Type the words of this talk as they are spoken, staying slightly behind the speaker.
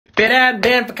If it hadn't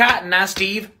been for Cotton Eye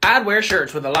Steve, I'd wear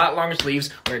shirts with a lot longer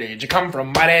sleeves. Where did you come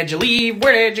from? Why did you leave?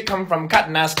 Where did you come from,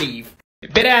 Cotton Eye Steve?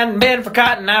 If it hadn't been for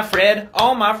Cotton Eye Fred,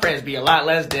 all my friends be a lot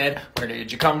less dead. Where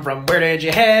did you come from? Where did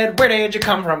you head? Where did you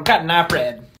come from, Cotton Eye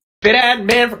Fred? If it hadn't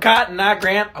been for Cotton Eye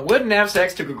Grant, I wouldn't have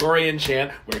sex to Gregorian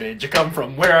chant. Where did you come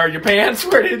from? Where are your pants?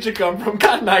 Where did you come from,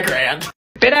 Cotton Eye Grant?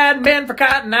 If it hadn't been for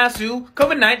Cotton Eye Sue,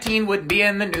 COVID-19 wouldn't be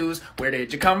in the news. Where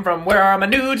did you come from? Where are my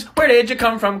nudes? Where did you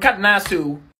come from, Cotton Eye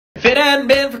Sue? If it hadn't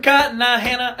been for Cotton Eye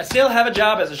Hannah, I still have a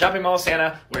job as a shopping mall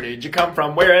Santa. Where did you come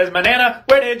from? Where is my Nana?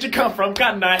 Where did you come from,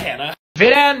 Cotton Eye Hannah? If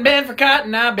it hadn't been for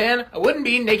Cotton Eye Ben, I wouldn't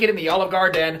be naked in the Olive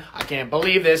Garden. I can't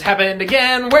believe this happened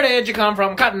again. Where did you come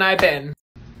from, Cotton Eye Ben?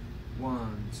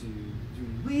 1, 2,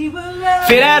 3, we were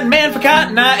loved. If it hadn't been for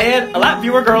Cotton Eye Ed, a lot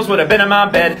fewer girls would have been in my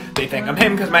bed. They think I'm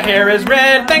him cause my hair is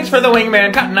red. Thanks for the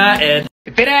wingman, Cotton Eye Ed.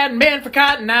 If it hadn't been for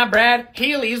Cotton Eye Brad,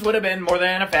 Heelys would have been more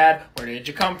than a fad. Where did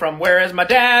you come from? Where is my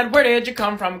dad? Where did you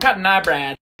come from, Cotton Eye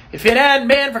Brad? If it hadn't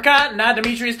been for Cotton Eye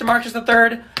Demetrius DeMarcus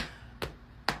III,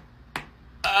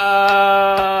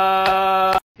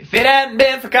 if it hadn't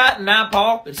been for Cotton Eye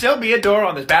Paul, there'd still be a door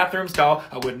on this bathroom stall.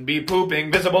 I wouldn't be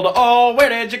pooping visible to all. Where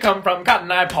did you come from,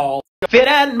 Cotton Eye Paul? If it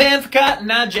hadn't been for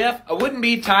Cotton Eye Jeff, I wouldn't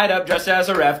be tied up dressed as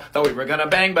a ref. Thought we were gonna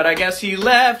bang, but I guess he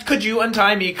left. Could you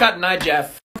untie me, Cotton Eye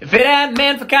Jeff? If it hadn't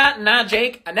been for Cotton Eye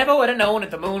Jake, I never would have known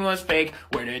if the moon was fake.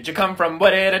 Where did you come from?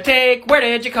 What did it take? Where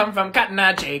did you come from, Cotton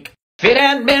Eye Jake? If it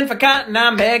hadn't been for Cotton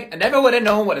Eye Meg, I never would have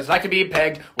known what it's like to be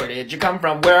pegged. Where did you come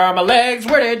from? Where are my legs?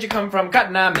 Where did you come from,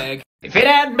 Cotton Eye Meg? If it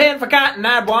hadn't been for Cotton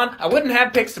Eye Blonde, I wouldn't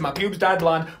have pics till my pubes dyed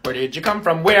blonde. Where did you come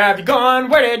from? Where have you gone?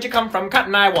 Where did you come from,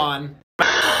 Cotton Eye Juan?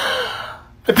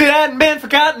 If it hadn't been for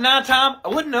Cotton Eye Tom, I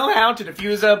wouldn't know how to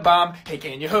defuse a bomb. Hey,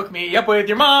 can you hook me up with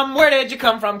your mom? Where did you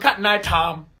come from, Cotton Eye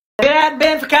Tom? If it hadn't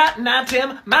been for Cotton Eye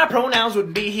Tim, my pronouns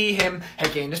wouldn't be he, him. Hey,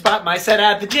 can you spot my set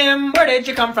at the gym? Where did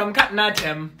you come from, Cotton Eye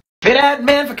Tim? If it hadn't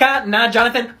been for Cotton Eye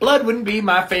Jonathan, blood wouldn't be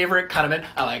my favorite condiment.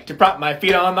 I like to prop my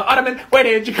feet on the ottoman. Where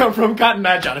did you come from, Cotton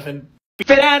Eye Jonathan? If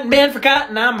it hadn't been for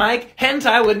Cotton Eye Mike,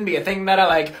 hentai wouldn't be a thing that I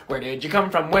like. Where did you come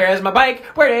from? Where is my bike?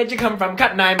 Where did you come from,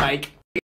 Cotton Eye Mike?